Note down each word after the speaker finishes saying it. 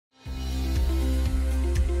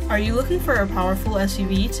Are you looking for a powerful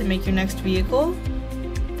SUV to make your next vehicle?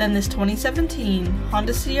 Then this 2017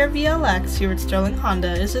 Honda CR-V LX here at Sterling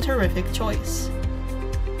Honda is a terrific choice.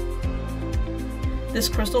 This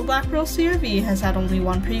crystal black pearl CR-V has had only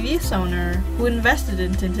one previous owner, who invested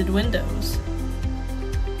in tinted windows.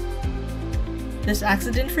 This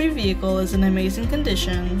accident-free vehicle is in amazing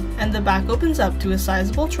condition, and the back opens up to a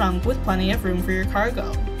sizable trunk with plenty of room for your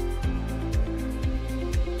cargo.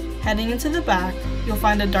 Heading into the back, you'll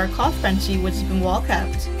find a dark cloth bench seat which has been well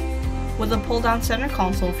kept, with a pull-down center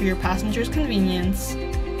console for your passengers' convenience,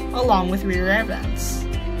 along with rear air vents.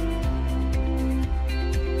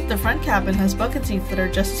 The front cabin has bucket seats that are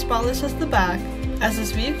just as spotless as the back, as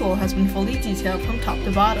this vehicle has been fully detailed from top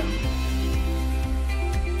to bottom.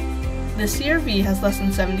 This CR-V has less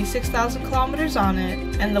than 76,000 kilometers on it,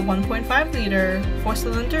 and the 1.5-liter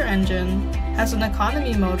 4-cylinder engine has an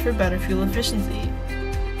economy mode for better fuel efficiency.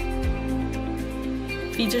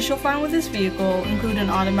 Features you'll find with this vehicle include an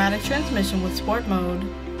automatic transmission with sport mode,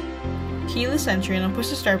 keyless entry and a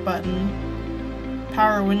push-to-start button,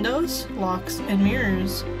 power windows, locks, and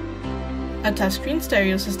mirrors, a touchscreen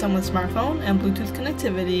stereo system with smartphone and Bluetooth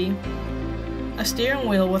connectivity, a steering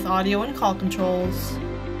wheel with audio and call controls,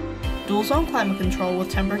 dual-zone climate control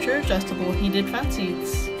with temperature-adjustable heated front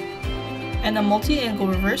seats, and a multi-angle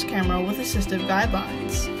reverse camera with assistive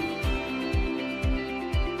guidelines.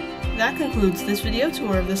 That concludes this video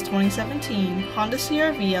tour of this 2017 Honda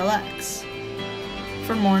CR-V LX.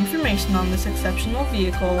 For more information on this exceptional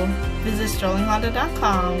vehicle, visit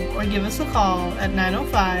sterlinghonda.com or give us a call at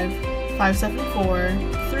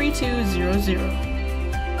 905-574-3200.